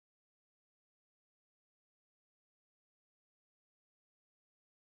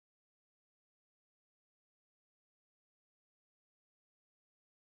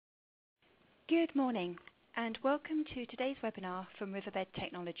Good morning and welcome to today's webinar from Riverbed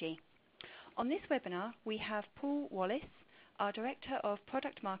Technology. On this webinar we have Paul Wallace, our Director of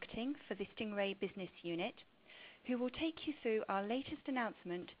Product Marketing for the Stingray Business Unit, who will take you through our latest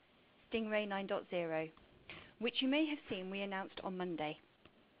announcement, Stingray 9.0, which you may have seen we announced on Monday.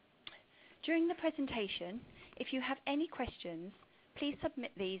 During the presentation, if you have any questions, please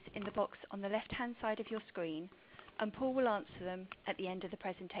submit these in the box on the left-hand side of your screen and Paul will answer them at the end of the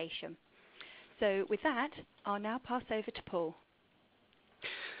presentation. So with that, I'll now pass over to Paul.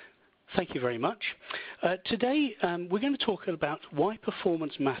 Thank you very much. Today we're going to talk about why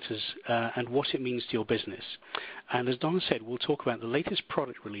performance matters and what it means to your business. And as Donna said, we'll talk about the latest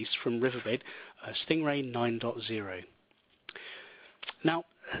product release from Riverbed, Stingray 9.0. Now,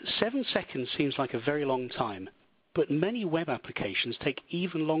 7 seconds seems like a very long time, but many web applications take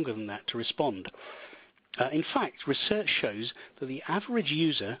even longer than that to respond. In fact, research shows that the average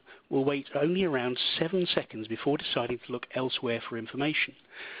user will wait only around 7 seconds before deciding to look elsewhere for information.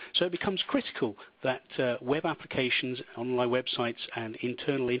 So it becomes critical that web applications, online websites and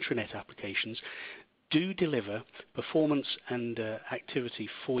internal intranet applications do deliver performance and activity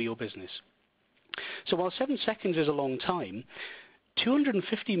for your business. So while 7 seconds is a long time,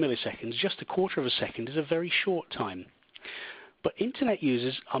 250 milliseconds, just a quarter of a second, is a very short time. But Internet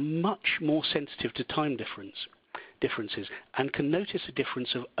users are much more sensitive to time differences and can notice a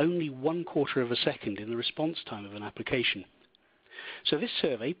difference of only 1/4 of a second in the response time of an application. So this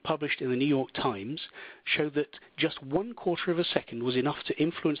survey, published in the New York Times, showed that just 1/4 of a second was enough to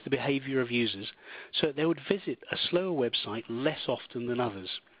influence the behavior of users so that they would visit a slower website less often than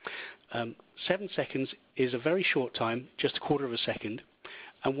others. 7 seconds is a very short time, just a quarter of a second,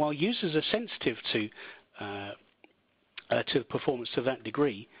 and while users are sensitive to performance to that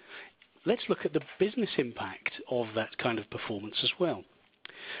degree, let's look at the business impact of that kind of performance as well.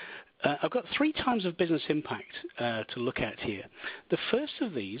 I've got 3 times of business impact to look at here. The first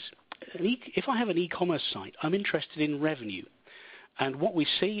of these, if I have an e-commerce site, I'm interested in revenue. And what we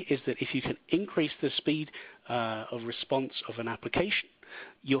see is that if you can increase the speed of response of an application,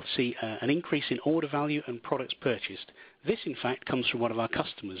 you'll see an increase in order value and products purchased. This, in fact, comes from one of our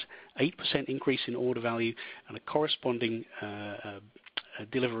customers, 8% increase in order value and a corresponding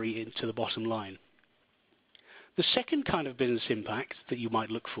delivery into the bottom line. The second kind of business impact that you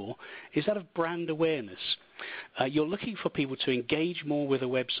might look for is that of brand awareness. You're looking for people to engage more with a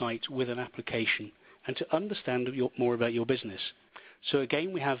website, with an application, and to understand more about your business. So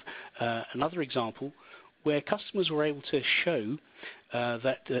again, we have another example where customers were able to show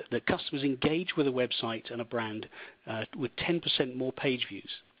that customers engage with a website and a brand with 10% more page views.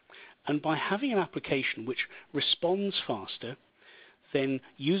 And by having an application which responds faster, then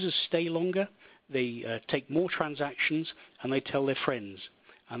users stay longer, they take more transactions, and they tell their friends.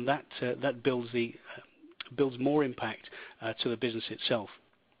 And that builds more impact to the business itself.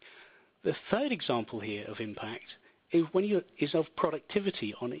 The third example here of impact is of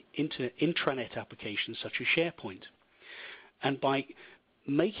productivity on intranet applications such as SharePoint. And by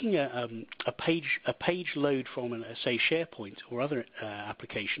making a page load from, say, SharePoint or other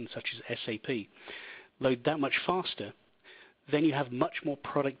applications such as SAP load that much faster, then you have much more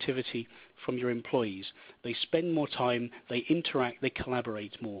productivity from your employees. They spend more time, they interact, they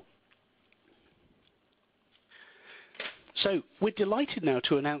collaborate more. So we're delighted now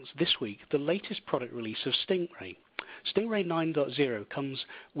to announce this week the latest product release of Stingray. Stingray 9.0 comes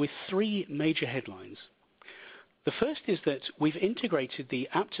with 3 major headlines. The first is that we've integrated the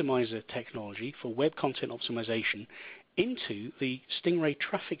Aptimizer technology for web content optimization into the Stingray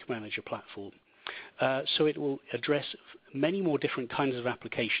Traffic Manager platform. So it will address many more different kinds of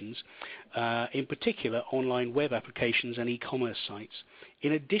applications, in particular online web applications and e-commerce sites,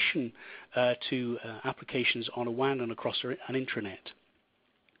 in addition to applications on a WAN and across an intranet.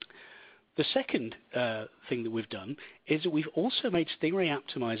 The second thing that we've done is that we've also made Stingray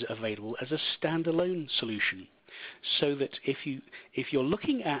Aptimizer available as a standalone solution, so that if you're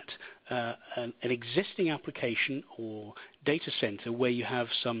looking at an existing application or data center where you have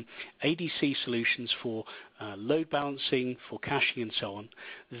some ADC solutions for load balancing, for caching and so on,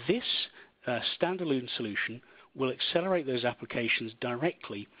 this standalone solution will accelerate those applications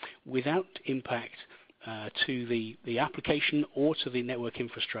directly without impact to the application or to the network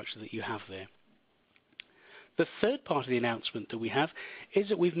infrastructure that you have there. The third part of the announcement that we have is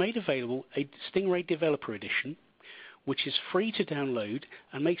that we've made available a Stingray Developer Edition, which is free to download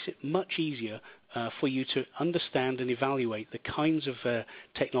and makes it much easier for you to understand and evaluate the kinds of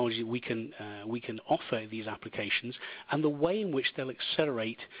technology we can offer these applications and the way in which they'll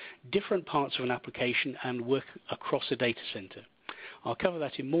accelerate different parts of an application and work across a data center. I'll cover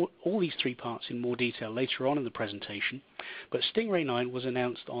that in all these three parts in more detail later on in the presentation. But Stingray 9 was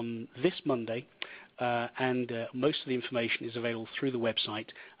announced on this Monday, and most of the information is available through the website.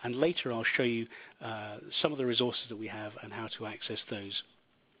 And later I'll show you some of the resources that we have and how to access those.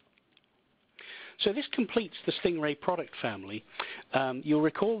 So this completes the Stingray product family. You'll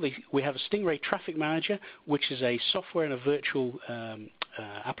recall we have a Stingray Traffic Manager, which is a software and a virtual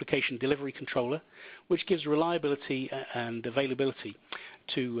application delivery controller, which gives reliability and availability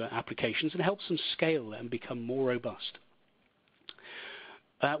to applications and helps them scale and become more robust.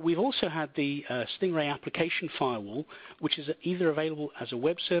 We've also had the Stingray Application Firewall, which is either available as a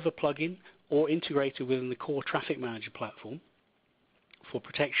web server plugin or integrated within the core Traffic Manager platform for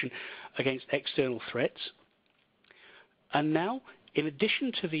protection against external threats. And now, in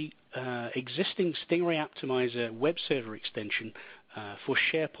addition to the existing Stingray Aptimizer web server extension for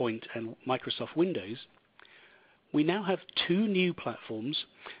SharePoint and Microsoft Windows, we now have two new platforms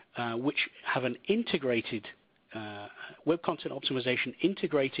which have an integrated web content optimization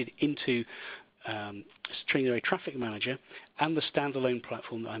integrated into Stingray Traffic Manager and the standalone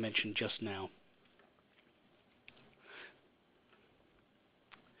platform that I mentioned just now.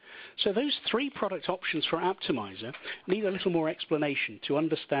 So those three product options for Aptimizer need a little more explanation to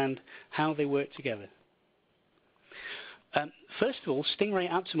understand how they work together. First of all, Stingray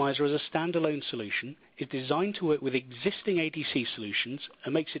Aptimizer as a standalone solution is designed to work with existing ADC solutions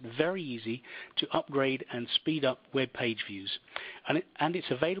and makes it very easy to upgrade and speed up web page views. And it's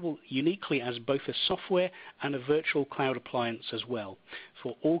available uniquely as both a software and a virtual cloud appliance as well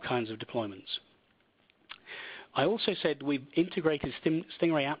for all kinds of deployments. I also said we've integrated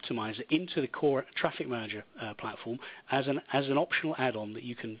Stingray Aptimizer into the core Traffic Manager platform as an optional add-on that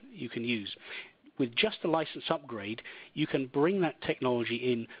you can use. With just a license upgrade, you can bring that technology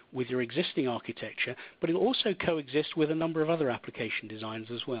in with your existing architecture, but it'll also coexist with a number of other application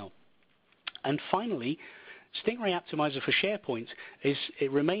designs as well. And finally, Stingray Aptimizer for SharePoint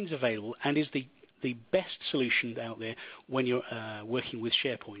remains available and is the best solution out there when you're working with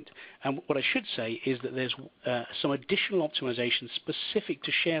SharePoint. And what I should say is that there's some additional optimization specific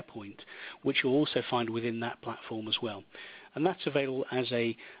to SharePoint, which you'll also find within that platform as well. And that's available as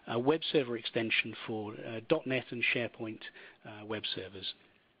a web server extension for .NET and SharePoint web servers.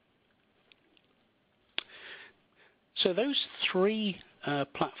 So those three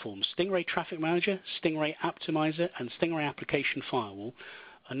platforms, Stingray Traffic Manager, Stingray Aptimizer, and Stingray Application Firewall,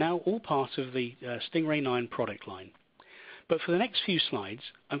 are now all part of the Stingray 9 product line. But for the next few slides,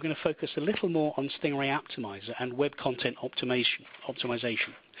 I'm going to focus a little more on Stingray Aptimizer and web content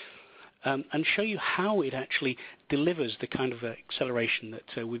optimization, and show you how it actually delivers the kind of acceleration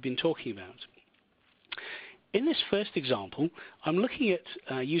that we've been talking about. In this first example, I'm looking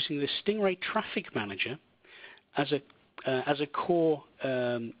at using the Stingray Traffic Manager as a core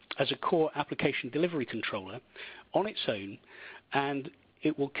application delivery controller on its own, and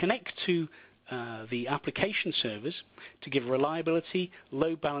it will connect to the application servers to give reliability,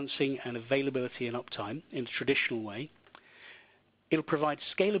 load balancing, and availability and uptime in a traditional way. It'll provide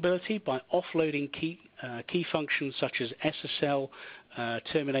scalability by offloading key functions such as SSL,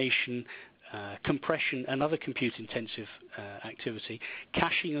 termination, compression, and other compute-intensive activity,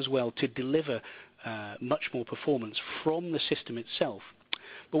 caching as well to deliver much more performance from the system itself.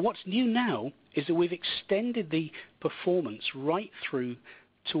 But what's new now is that we've extended the performance right through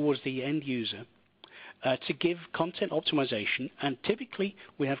towards the end user to give content optimization, and typically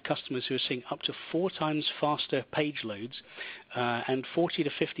we have customers who are seeing up to 4 times faster page loads and 40 to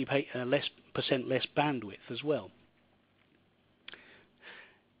 50% less bandwidth as well.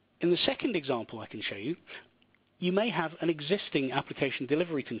 In the second example I can show you, you may have an existing application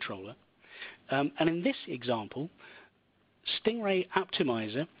delivery controller, and in this example, Stingray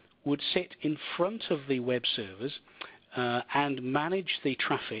Aptimizer would sit in front of the web servers and manage the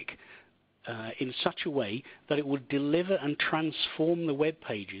traffic in such a way that it would deliver and transform the web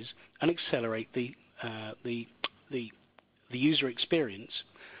pages and accelerate the user experience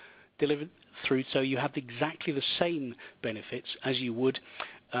delivered through, so you have exactly the same benefits as you would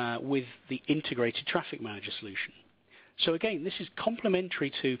with the integrated Traffic Manager solution. So again, this is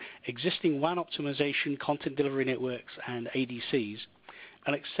complementary to existing WAN optimization, content delivery networks, and ADCs,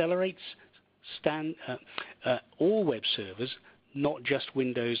 and accelerates all web servers, not just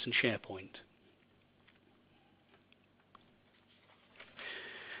Windows and SharePoint.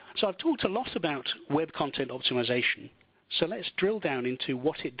 So I've talked a lot about web content optimization, so let's drill down into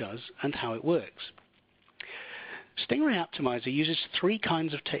what it does and how it works. Stingray Aptimizer uses 3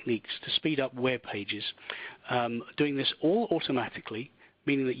 kinds of techniques to speed up web pages, doing this all automatically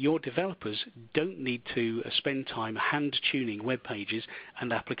meaning that your developers don't need to spend time hand-tuning web pages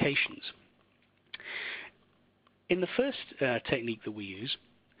and applications. In the first technique that we use,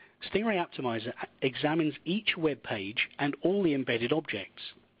 Stingray Aptimizer examines each web page and all the embedded objects.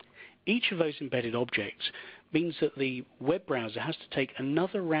 Each of those embedded objects means that the web browser has to take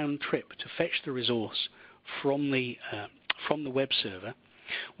another round trip to fetch the resource from the web server,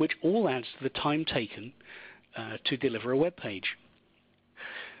 which all adds to the time taken to deliver a web page.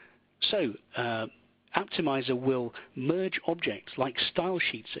 So, Aptimizer will merge objects like style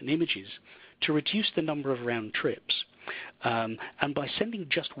sheets and images to reduce the number of round trips. And by sending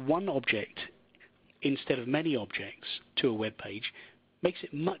just one object instead of many objects to a web page, makes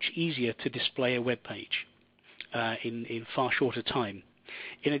it much easier to display a web page in far shorter time.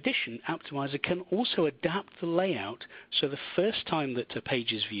 In addition, Aptimizer can also adapt the layout so the first time that a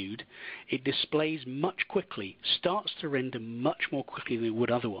page is viewed, it displays much quickly, starts to render much more quickly than it would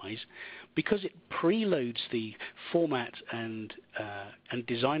otherwise, because it preloads the format and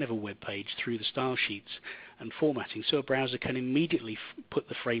design of a web page through the style sheets and formatting, so a browser can immediately put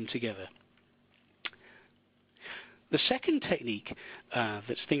the frame together. The second technique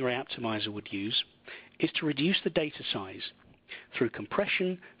that Stingray Aptimizer would use is to reduce the data size through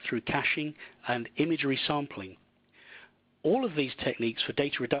compression, through caching, and image resampling. All of these techniques for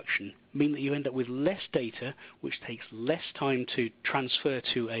data reduction mean that you end up with less data, which takes less time to transfer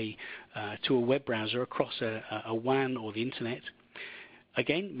to a web browser across a WAN or the internet,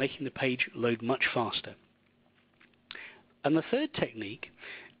 again making the page load much faster. And the third technique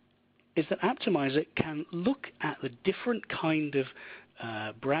is that Aptimizer can look at the different kind of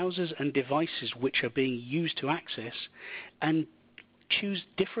browsers and devices which are being used to access and choose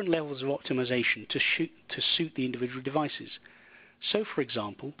different levels of optimization to suit the individual devices. So, for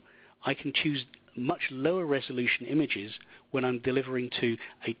example, I can choose much lower resolution images when I'm delivering to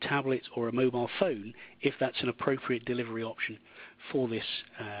a tablet or a mobile phone, if that's an appropriate delivery option for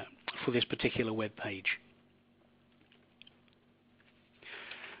this particular web page.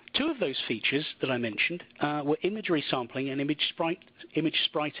 Two of those features that I mentioned were image resampling and image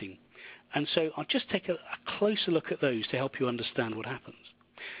spriting. And so I'll just take a closer look at those to help you understand what happens.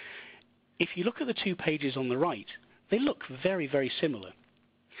 If you look at the two pages on the right, they look very, very similar.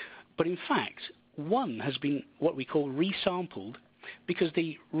 But in fact, one has been what we call resampled because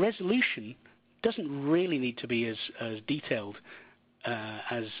the resolution doesn't really need to be as detailed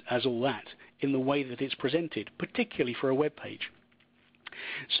as all that in the way that it's presented, particularly for a web page.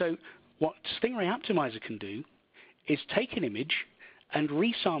 So what Stingray Aptimizer can do is take an image and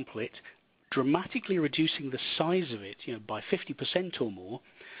resample it, dramatically reducing the size of it by 50% or more,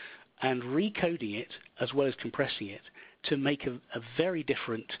 and recoding it as well as compressing it to make a very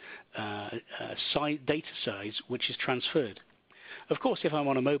different data size which is transferred. Of course, if I'm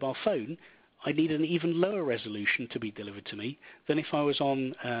on a mobile phone, I need an even lower resolution to be delivered to me than if I was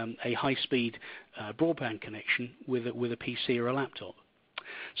on a high-speed broadband connection with a PC or a laptop.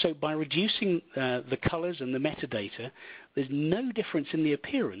 So by reducing the colors and the metadata, there's no difference in the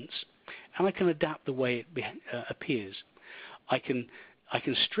appearance, and I can adapt the way it appears. I can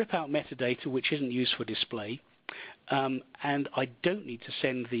strip out metadata which isn't used for display, and I don't need to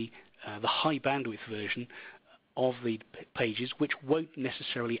send the high bandwidth version of the pages, which won't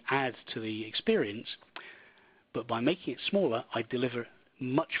necessarily add to the experience, but by making it smaller, I deliver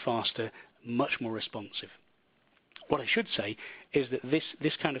much faster, much more responsive. What I should say is that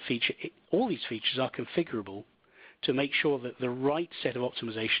this kind of feature, all these features are configurable to make sure that the right set of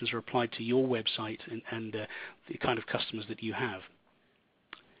optimizations are applied to your website and the kind of customers that you have.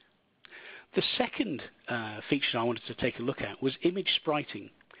 The second feature I wanted to take a look at was image spriting.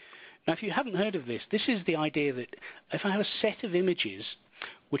 Now, if you haven't heard of this, this is the idea that if I have a set of images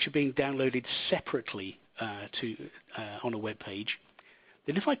which are being downloaded separately on a web page,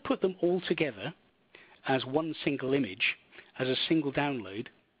 then if I put them all together as one single image, as a single download,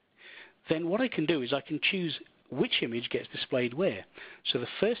 then what I can do is I can choose which image gets displayed where. So the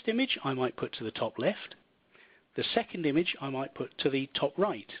first image I might put to the top left, the second image I might put to the top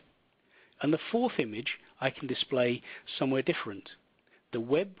right, and the fourth image I can display somewhere different. The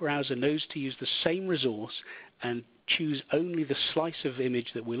web browser knows to use the same resource and choose only the slice of image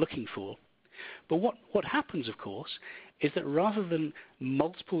that we're looking for. But what happens, of course, is that rather than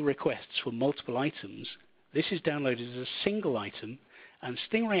multiple requests for multiple items, this is downloaded as a single item, and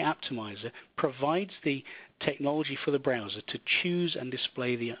Stingray Aptimizer provides the technology for the browser to choose and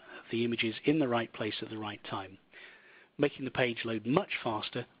display the images in the right place at the right time, making the page load much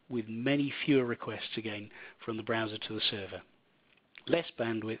faster with many fewer requests again from the browser to the server. Less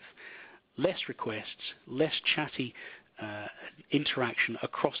bandwidth, less requests, less chatty interaction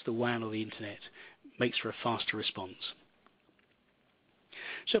across the WAN or the internet makes for a faster response.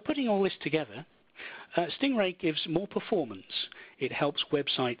 So putting all this together, Stingray gives more performance. It helps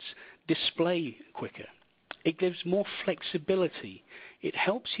websites display quicker. It gives more flexibility. It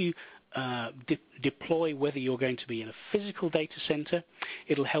helps you deploy whether you're going to be in a physical data center.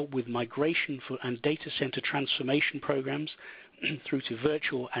 It'll help with migration and data center transformation programs through to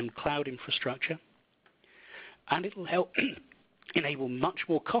virtual and cloud infrastructure. And it'll help enable much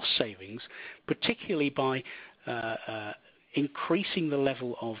more cost savings, particularly by increasing the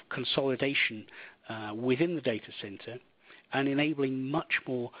level of consolidation within the data center and enabling much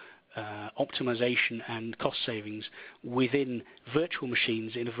more optimization and cost savings within virtual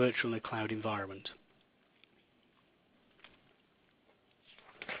machines in a virtual and a cloud environment.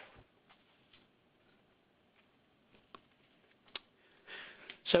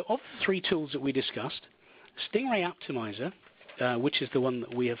 So of the three tools that we discussed, Stingray Aptimizer, which is the one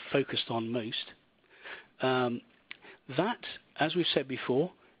that we have focused on most, that, as we've said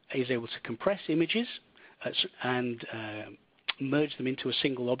before, is able to compress images and merge them into a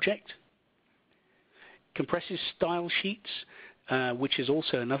single object, compresses style sheets, which is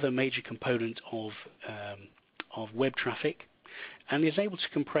also another major component of web traffic, and is able to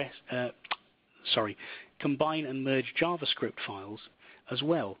combine and merge JavaScript files as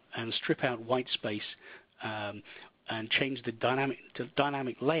well, and strip out white space and change the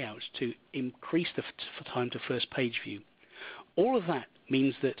dynamic layouts to increase the time to first page view. All of that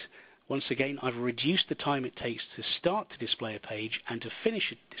means that, once again, I've reduced the time it takes to start to display a page and to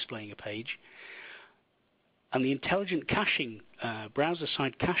finish displaying a page. And the intelligent caching,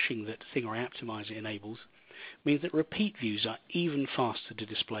 browser-side caching that Stingray Aptimizer enables means that repeat views are even faster to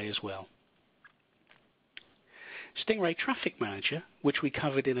display as well. Stingray Traffic Manager, which we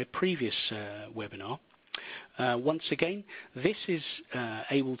covered in a previous webinar, once again, this is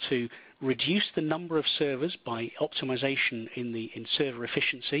able to reduce the number of servers by optimization in server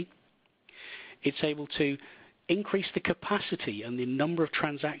efficiency. It's able to increase the capacity and the number of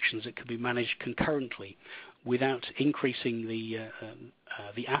transactions that can be managed concurrently without increasing the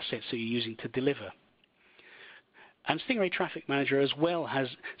assets that you're using to deliver. And Stingray Traffic Manager as well has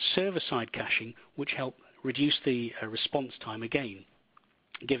server-side caching, which help reduce the response time again,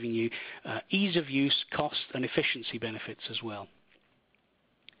 giving you ease of use, cost, and efficiency benefits as well.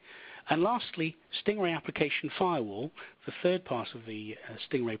 And lastly, Stingray Application Firewall, the third part of the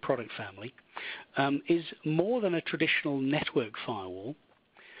Stingray product family, is more than a traditional network firewall.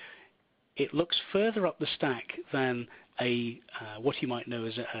 It looks further up the stack than what you might know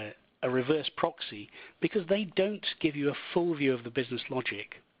as a reverse proxy, because they don't give you a full view of the business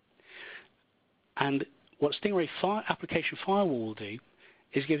logic. And what Stingray Application Firewall will do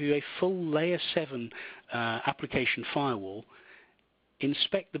is give you a full Layer 7 application firewall,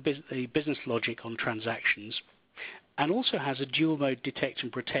 inspect the business logic on transactions, and also has a dual mode detect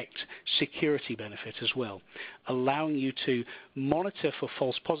and protect security benefit as well, allowing you to monitor for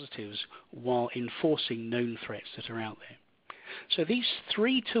false positives while enforcing known threats that are out there. So these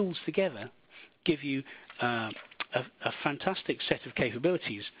three tools together give you a fantastic set of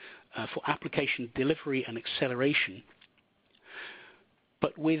capabilities for application delivery and acceleration.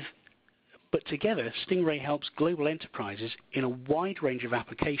 But together, Stingray helps global enterprises in a wide range of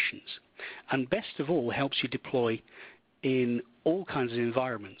applications, and best of all, helps you deploy in all kinds of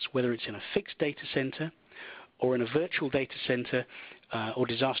environments, whether it's in a fixed data center, or in a virtual data center, or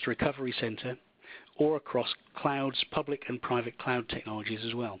disaster recovery center, or across clouds, public and private cloud technologies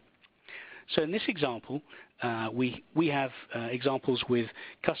as well. So in this example, we have examples with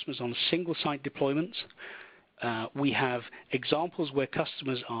customers on single-site deployments. We have examples where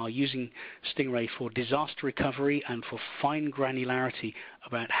customers are using Stingray for disaster recovery and for fine granularity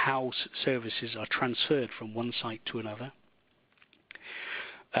about how services are transferred from one site to another.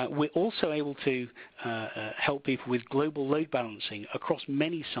 We're also able to help people with global load balancing across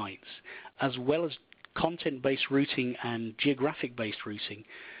many sites, as well as content-based routing and geographic-based routing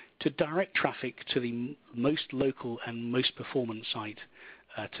to direct traffic to the most local and most performant site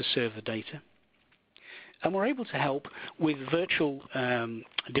to serve the data. And we're able to help with virtual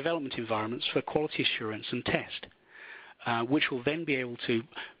development environments for quality assurance and test, which will then be able to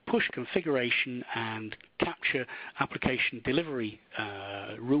push configuration and capture application delivery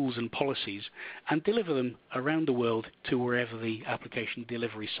rules and policies and deliver them around the world to wherever the application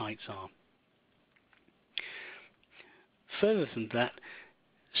delivery sites are. Further than that,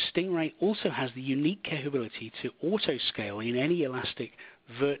 Stingray also has the unique capability to auto-scale in any elastic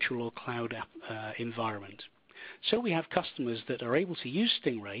virtual or cloud environment. So we have customers that are able to use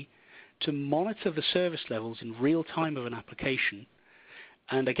Stingray to monitor the service levels in real time of an application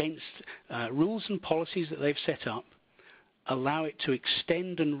and against rules and policies that they've set up, allow it to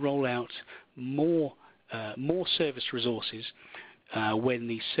extend and roll out more service resources when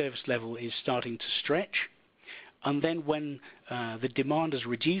the service level is starting to stretch. And then when the demand is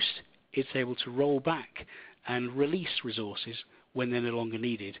reduced, it's able to roll back and release resources when they're no longer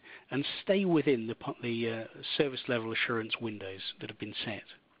needed and stay within the service level assurance windows that have been set.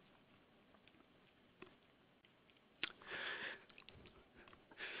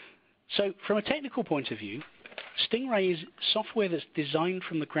 So from a technical point of view, Stingray is software that's designed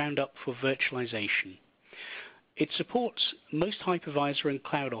from the ground up for virtualization. It supports most hypervisor and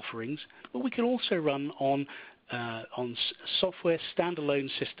cloud offerings, but we can also run on software standalone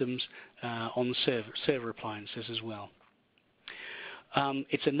systems on server appliances as well.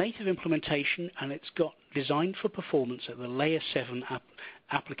 It's a native implementation, and it's got designed for performance at the layer 7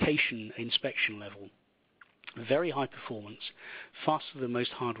 application inspection level. Very high performance, faster than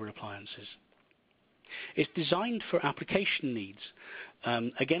most hardware appliances. It's designed for application needs.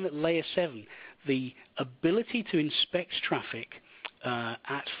 Again, at layer 7, the ability to inspect traffic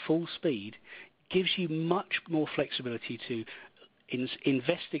at full speed gives you much more flexibility to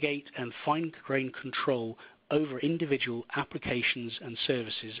investigate and fine-grain control over individual applications and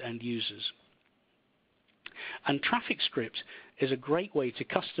services and users. And Traffic Script is a great way to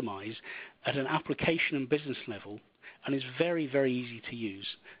customize at an application and business level, and is very, very easy to use.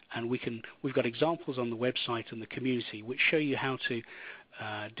 And we've got examples on the website and the community which show you how to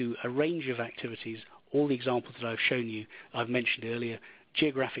do a range of activities. All the examples that I've mentioned earlier: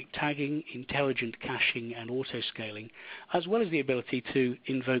 geographic tagging, intelligent caching, and auto-scaling, as well as the ability to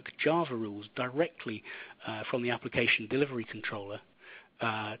invoke Java rules directly from the application delivery controller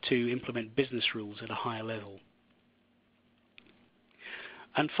to implement business rules at a higher level.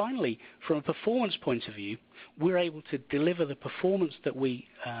 And finally, from a performance point of view, we're able to deliver the performance that we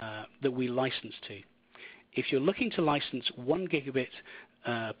license to. If you're looking to license 1 gigabit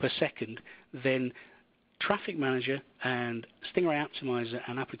per second, then Traffic Manager and Stingray Aptimizer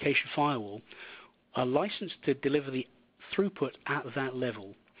and Application Firewall are licensed to deliver the throughput at that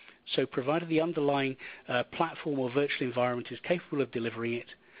level. So provided the underlying platform or virtual environment is capable of delivering it,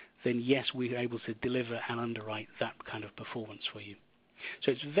 then yes, we're able to deliver and underwrite that kind of performance for you.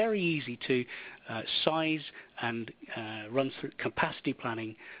 So it's very easy to size and run through capacity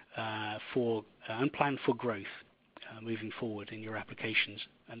planning and plan for growth moving forward in your applications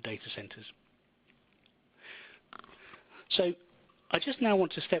and data centers. So I just now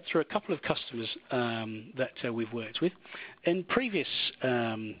want to step through a couple of customers that we've worked with. In previous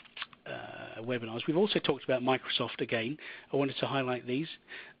webinars, we've also talked about Microsoft again. I wanted to highlight these.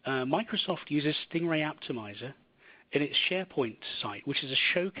 Microsoft uses Stingray Aptimizer in its SharePoint site, which is a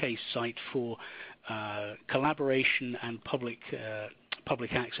showcase site for collaboration and public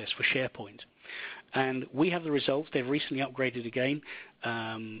access for SharePoint. And we have the results. They've recently upgraded again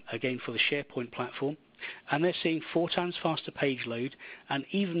for the SharePoint platform. And they're seeing 4 times faster page load and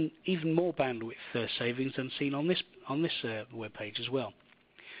even more bandwidth savings than seen on this web page as well.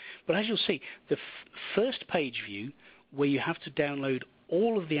 But as you'll see, the first page view, where you have to download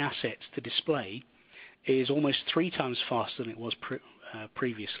all of the assets to display, is almost 3 times faster than it was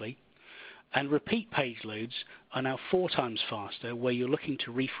previously. And repeat page loads are now 4 times faster, where you're looking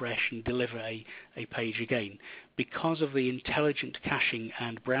to refresh and deliver a page again, because of the intelligent caching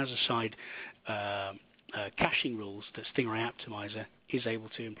and browser-side caching rules that Stingray Aptimizer is able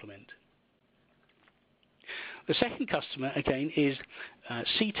to implement. The second customer, again, is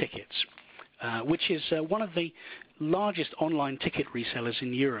C-Tickets, which is one of the largest online ticket resellers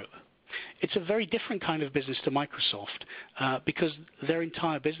in Europe. It's a very different kind of business to Microsoft because their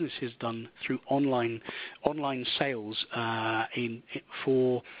entire business is done through online sales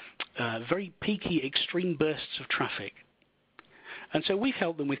for very peaky, extreme bursts of traffic. And so we've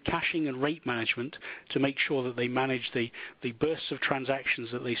helped them with caching and rate management to make sure that they manage the bursts of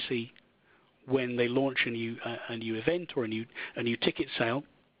transactions that they see when they launch a new event or a new ticket sale.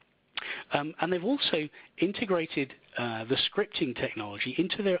 And they've also integrated the scripting technology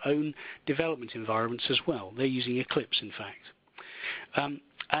into their own development environments as well. They're using Eclipse, in fact.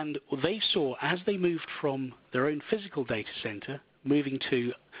 And they saw, as they moved from their own physical data center, moving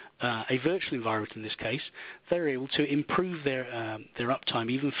to a virtual environment in this case, they're able to improve their uptime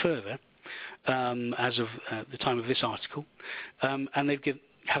even further as of the time of this article. And they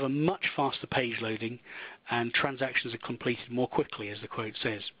have a much faster page loading, and transactions are completed more quickly, as the quote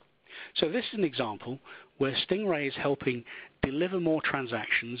says. So this is an example where Stingray is helping deliver more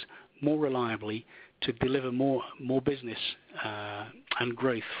transactions more reliably to deliver more business and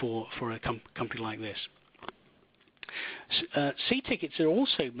growth for a company like this. C-Tickets are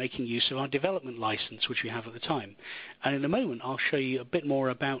also making use of our development license, which we have at the time. And in a moment, I'll show you a bit more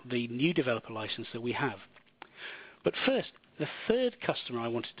about the new developer license that we have. But first, the third customer I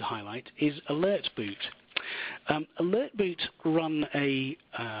wanted to highlight is AlertBoot. AlertBoot run a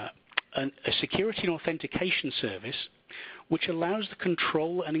security and authentication service which allows the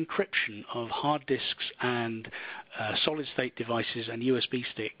control and encryption of hard disks and solid-state devices and USB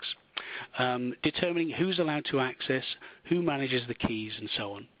sticks, determining who's allowed to access, who manages the keys, and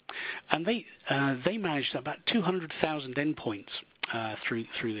so on. And they managed about 200,000 endpoints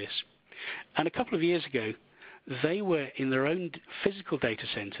through this. And a couple of years ago, they were in their own physical data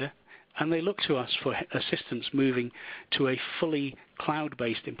center, and they looked to us for assistance moving to a fully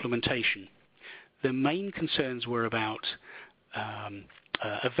cloud-based implementation. The main concerns were about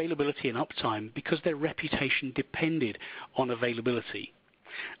availability and uptime because their reputation depended on availability.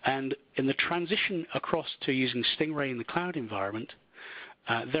 And in the transition across to using Stingray in the cloud environment,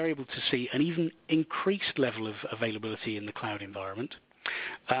 they're able to see an even increased level of availability in the cloud environment.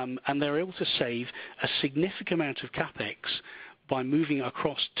 And they're able to save a significant amount of CapEx by moving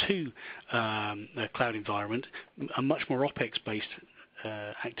across to a cloud environment, a much more OpEx-based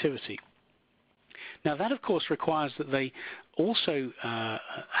activity. Now that, of course, requires that they also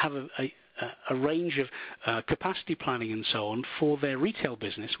have a range of capacity planning and so on for their retail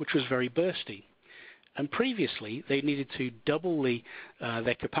business, which was very bursty. And previously, they needed to double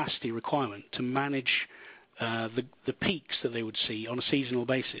their capacity requirement to manage the peaks that they would see on a seasonal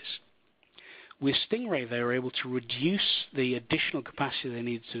basis. With Stingray, they were able to reduce the additional capacity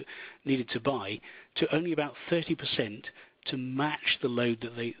they needed to buy to only about 30% to match the load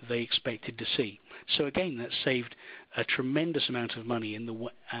that they expected to see. So again, that saved a tremendous amount of money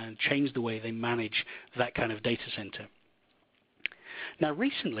and changed the way they manage that kind of data center. Now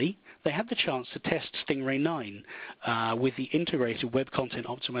recently, they had the chance to test Stingray 9 with the integrated web content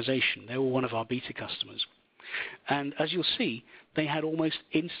optimization. They were one of our beta customers. And as you'll see, they had almost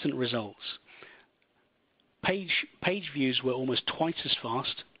instant results. Page views were almost twice as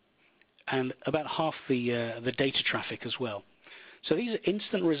fast, and about half the data traffic as well. So these are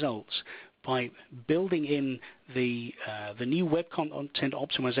instant results by building in the new web content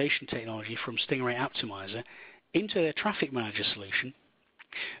optimization technology from Stingray Aptimizer into their Traffic Manager solution.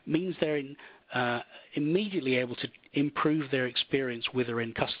 Means they're immediately able to improve their experience with their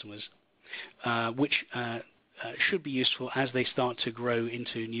end customers, which should be useful as they start to grow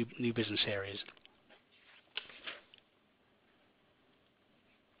into new business areas.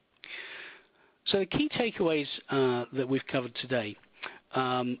 So the key takeaways that we've covered today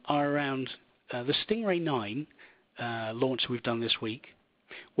are around the Stingray 9 launch we've done this week,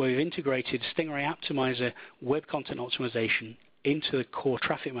 where we've integrated Stingray Aptimizer web content optimization into the core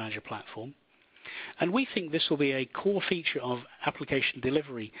Traffic Manager platform. And we think this will be a core feature of application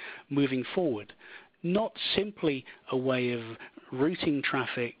delivery moving forward, not simply a way of routing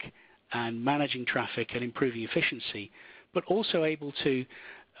traffic and managing traffic and improving efficiency, but also able to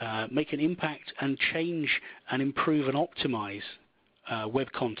make an impact and change and improve and optimize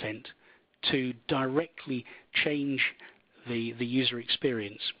web content to directly change the user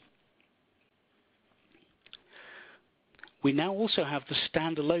experience. We now also have the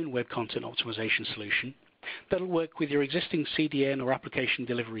standalone web content optimization solution that will work with your existing CDN or application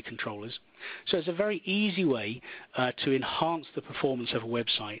delivery controllers. So it's a very easy way to enhance the performance of a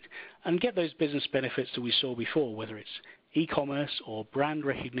website and get those business benefits that we saw before, whether it's e-commerce or brand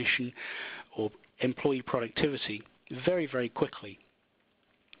recognition or employee productivity, very, very quickly.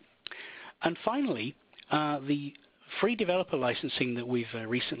 And finally, the free developer licensing that we've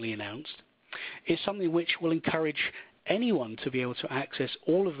recently announced is something which will encourage anyone to be able to access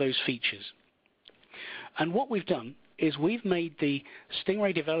all of those features. And what we've done is we've made the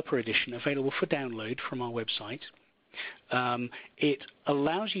Stingray Developer Edition available for download from our website. It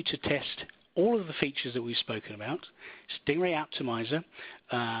allows you to test all of the features that we've spoken about. Stingray Aptimizer,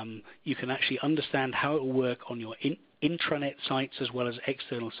 you can actually understand how it will work on your intranet sites as well as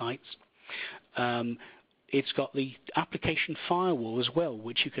external sites. It's got the application firewall as well,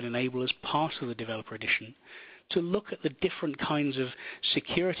 which you can enable as part of the Developer Edition to look at the different kinds of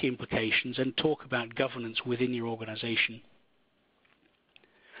security implications and talk about governance within your organization.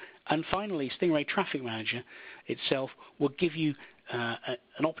 And finally, Stingray Traffic Manager itself will give you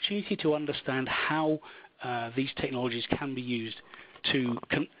an opportunity to understand how these technologies can be used to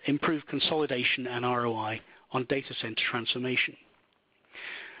improve consolidation and ROI on data center transformation.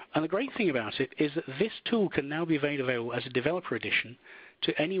 And the great thing about it is that this tool can now be made available as a developer edition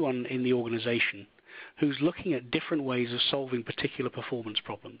to anyone in the organization who's looking at different ways of solving particular performance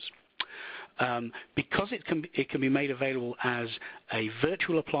problems. Because it can be made available as a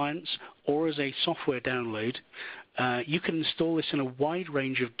virtual appliance or as a software download, you can install this in a wide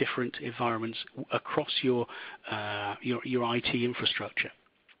range of different environments across your IT infrastructure.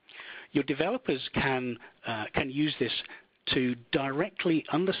 Your developers can use this to directly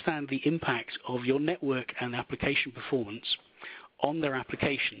understand the impact of your network and application performance on their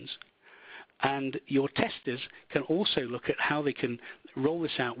applications, and your testers can also look at how they can roll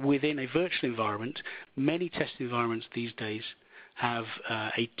this out within a virtual environment. Many test environments these days have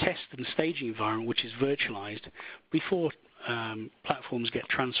a test and staging environment which is virtualized before platforms get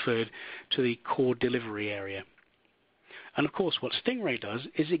transferred to the core delivery area. And of course, what Stingray does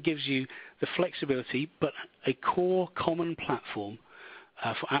is it gives you the flexibility, but a core common platform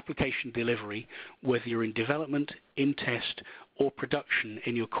for application delivery, whether you're in development, in test, or production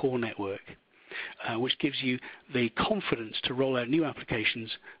in your core network, which gives you the confidence to roll out new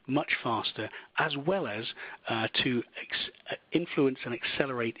applications much faster, as well as to influence and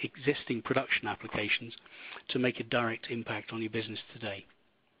accelerate existing production applications to make a direct impact on your business today.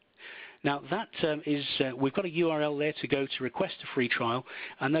 Now that we've got a URL there to go to request a free trial,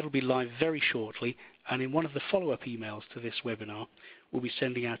 and that'll be live very shortly. And in one of the follow-up emails to this webinar, we'll be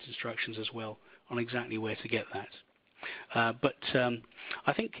sending out instructions as well on exactly where to get that. But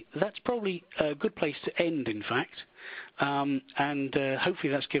I think that's probably a good place to end, in fact. And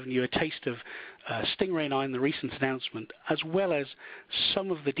hopefully that's given you a taste of Stingray 9, the recent announcement, as well as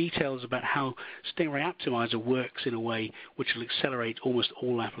some of the details about how Stingray Aptimizer works in a way which will accelerate almost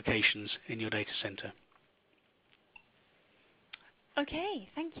all applications in your data center. Okay,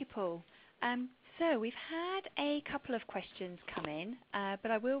 thank you, Paul. So we've had a couple of questions come in, but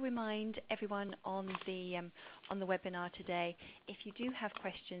I will remind everyone on the webinar today, if you do have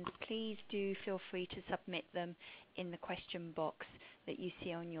questions, please do feel free to submit them in the question box that you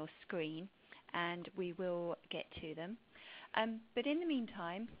see on your screen, and we will get to them. But in the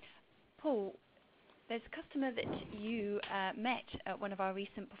meantime, Paul, there's a customer that you met at one of our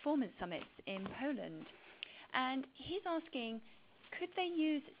recent performance summits in Poland, and he's asking, could they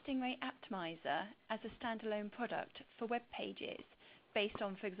use Stingray Aptimizer as a standalone product for web pages based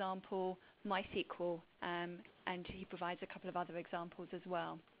on, for example, MySQL, and he provides a couple of other examples as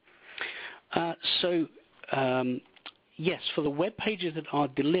well. Yes, for the web pages that are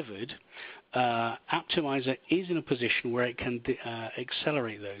delivered, Aptimizer is in a position where it can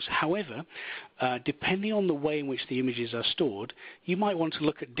accelerate those. However, depending on the way in which the images are stored, you might want to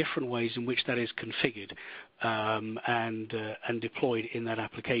look at different ways in which that is configured and deployed in that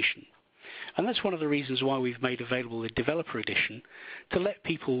application. And that's one of the reasons why we've made available the Developer Edition, to let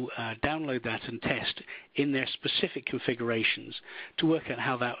people download that and test in their specific configurations to work out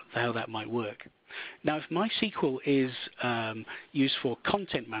how that might work. Now, if MySQL is used for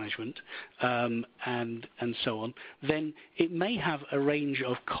content management and so on, then it may have a range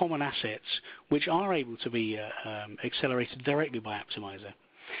of common assets which are able to be accelerated directly by Aptimizer.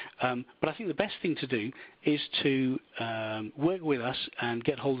 But I think the best thing to do is to work with us and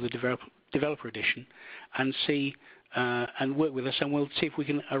get hold of the Developer Edition and see and work with us, and we'll see if we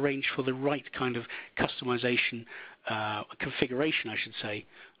can arrange for the right kind of customization, configuration, I should say,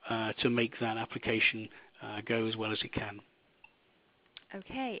 to make that application go as well as it can.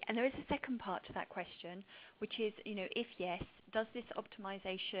 Okay, and there is a second part to that question, which is, if yes, does this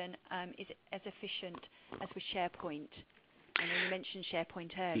optimization is it as efficient as with SharePoint? I know you mentioned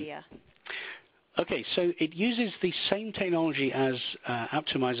SharePoint earlier. Okay, so it uses the same technology as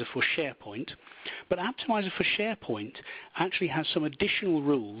Aptimizer for SharePoint, but Aptimizer for SharePoint actually has some additional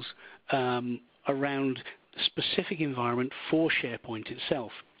rules around specific environment for SharePoint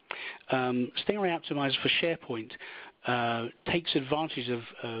itself. Stingray Aptimizer for SharePoint takes advantage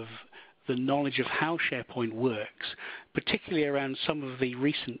of the knowledge of how SharePoint works, particularly around some of the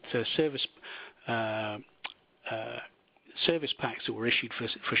recent service packs that were issued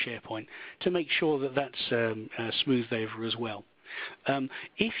for SharePoint, to make sure that that's smoothed over as well.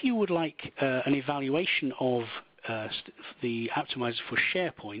 If you would like an evaluation of the Aptimizer for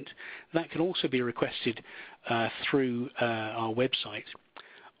SharePoint, that can also be requested through our website.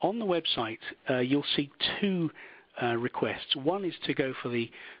 On the website, you'll see two requests. One is to go for the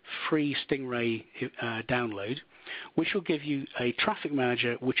free Stingray download, which will give you a traffic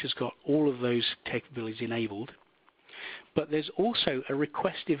manager which has got all of those capabilities enabled. But there's also a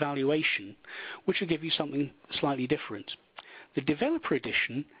request evaluation, which will give you something slightly different. The Developer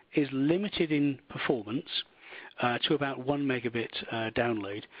Edition is limited in performance to about 1 megabit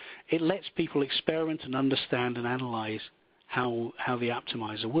download. It lets people experiment and understand and analyze how the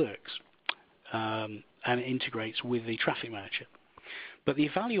Aptimizer works. and it integrates with the Traffic Manager. But the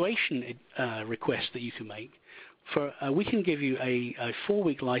evaluation request that you can make, we can give you a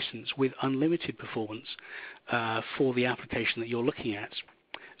 4-week license with unlimited performance for the application that you're looking at.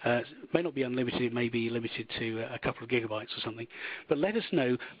 It may not be unlimited, it may be limited to a couple of gigabytes or something, but let us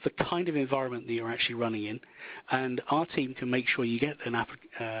know the kind of environment that you're actually running in, and our team can make sure you get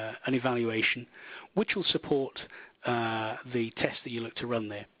an evaluation which will support the test that you look to run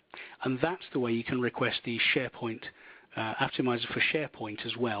there. And that's the way you can request the SharePoint Aptimizer for SharePoint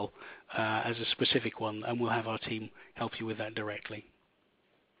as well as a specific one, and we'll have our team help you with that directly.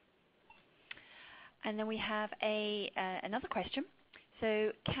 And then we have another question.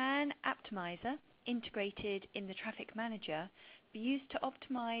 So can Aptimizer integrated in the Traffic Manager be used to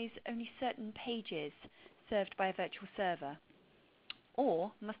optimize only certain pages served by a virtual server?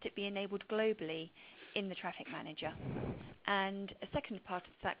 Or must it be enabled globally in the Traffic Manager? And a second part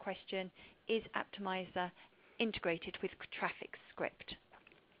of that question, is Aptimizer integrated with Traffic Script?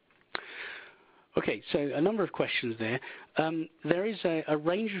 Okay, so a number of questions there. There is a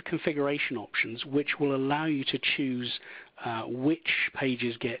range of configuration options which will allow you to choose which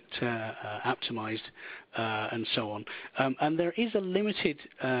pages get optimized and so on. And there is a limited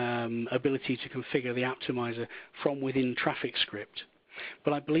ability to configure the Aptimizer from within Traffic Script.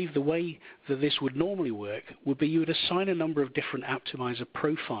 But I believe the way that this would normally work would be you would assign a number of different Aptimizer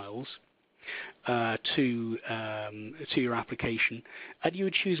profiles to your application, and you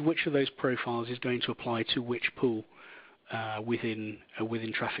would choose which of those profiles is going to apply to which pool within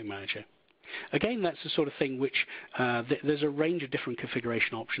Traffic Manager. Again, that's the sort of thing which there's a range of different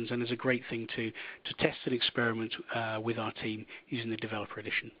configuration options, and is a great thing to test and experiment with our team using the Developer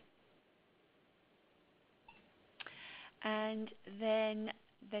Edition. And then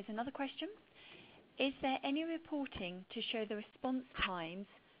there's another question. Is there any reporting to show the response time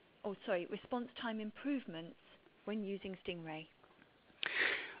improvements when using Stingray?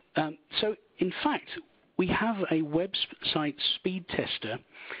 So, in fact, we have a website speed tester,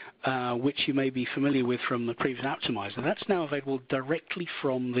 which you may be familiar with from the previous Aptimizer. That's now available directly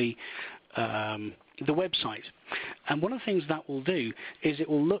from the website. And one of the things that will do is it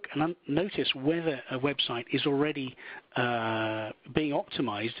will look and notice whether a website is already being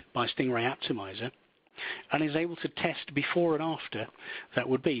optimized by Stingray Aptimizer, and is able to test before and after that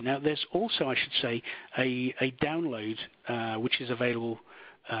would be. Now, there's also, I should say, a download which is available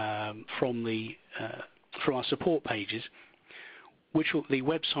from our support pages, which will, the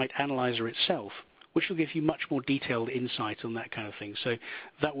website analyzer itself, which will give you much more detailed insight on that kind of thing. So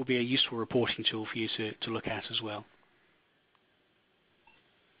that will be a useful reporting tool for you to look at as well.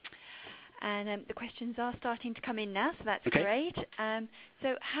 And the questions are starting to come in now, so that's okay. Great.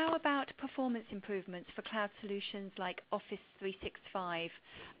 So how about performance improvements for cloud solutions like Office 365,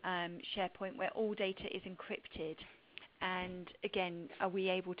 SharePoint, where all data is encrypted? And again, are we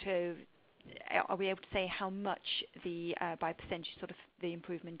able to say how much by percentage sort of the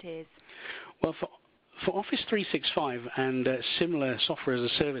improvement is? Well, for Office 365 and similar software as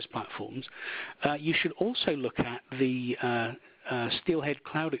a service platforms, you should also look at the Steelhead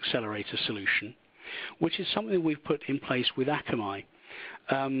Cloud Accelerator solution, which is something we've put in place with Akamai.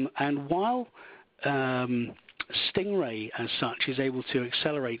 And while Stingray as such is able to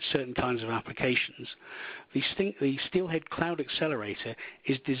accelerate certain kinds of applications, the Steelhead Cloud Accelerator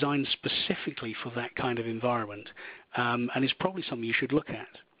is designed specifically for that kind of environment, and is probably something you should look at.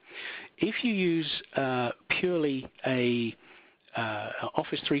 If you use purely a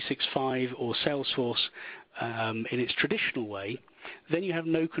Office 365 or Salesforce in its traditional way, then you have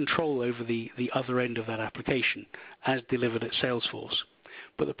no control over the other end of that application as delivered at Salesforce.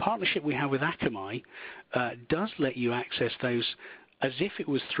 But the partnership we have with Akamai does let you access those as if it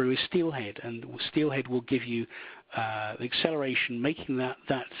was through a Steelhead, and Steelhead will give you the acceleration, making that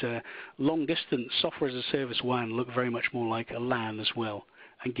long-distance software as a service WAN look very much more like a LAN as well,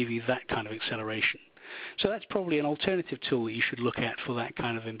 and give you that kind of acceleration. So that's probably an alternative tool that you should look at for that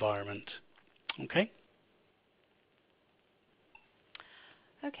kind of environment. Okay?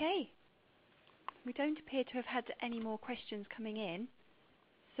 Okay. We don't appear to have had any more questions coming in.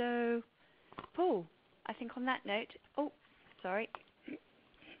 So, Paul, I think on that note, oh, sorry.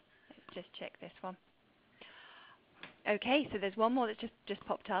 Let's just check this one. Okay, so there's one more that just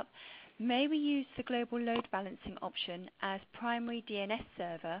popped up. May we use the global load balancing option as primary DNS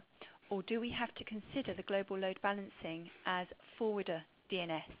server, or do we have to consider the global load balancing as forwarder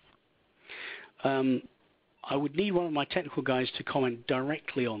DNS? I would need one of my technical guys to comment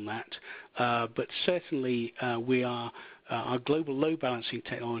directly on that, but certainly our global load balancing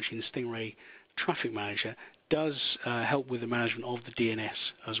technology in Stingray Traffic Manager does help with the management of the DNS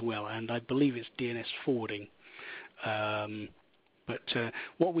as well, and I believe it's DNS forwarding. But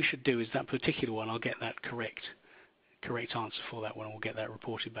what we should do is that particular one, I'll get that correct answer for that one, and we'll get that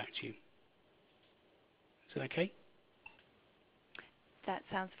reported back to you. Is that okay? That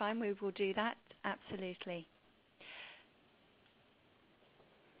sounds fine. We will do that, absolutely.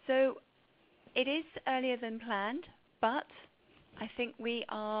 So it is earlier than planned, but I think we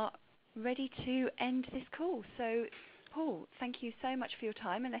are ready to end this call. So, Paul, thank you so much for your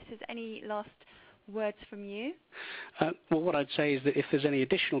time. Unless there's any last words from you. Well, what I'd say is that if there's any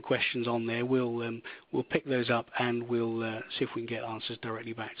additional questions on there, we'll pick those up and we'll see if we can get answers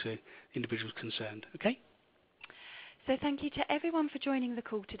directly back to individuals concerned. Okay? So thank you to everyone for joining the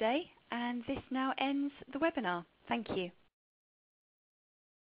call today, and this now ends the webinar. Thank you.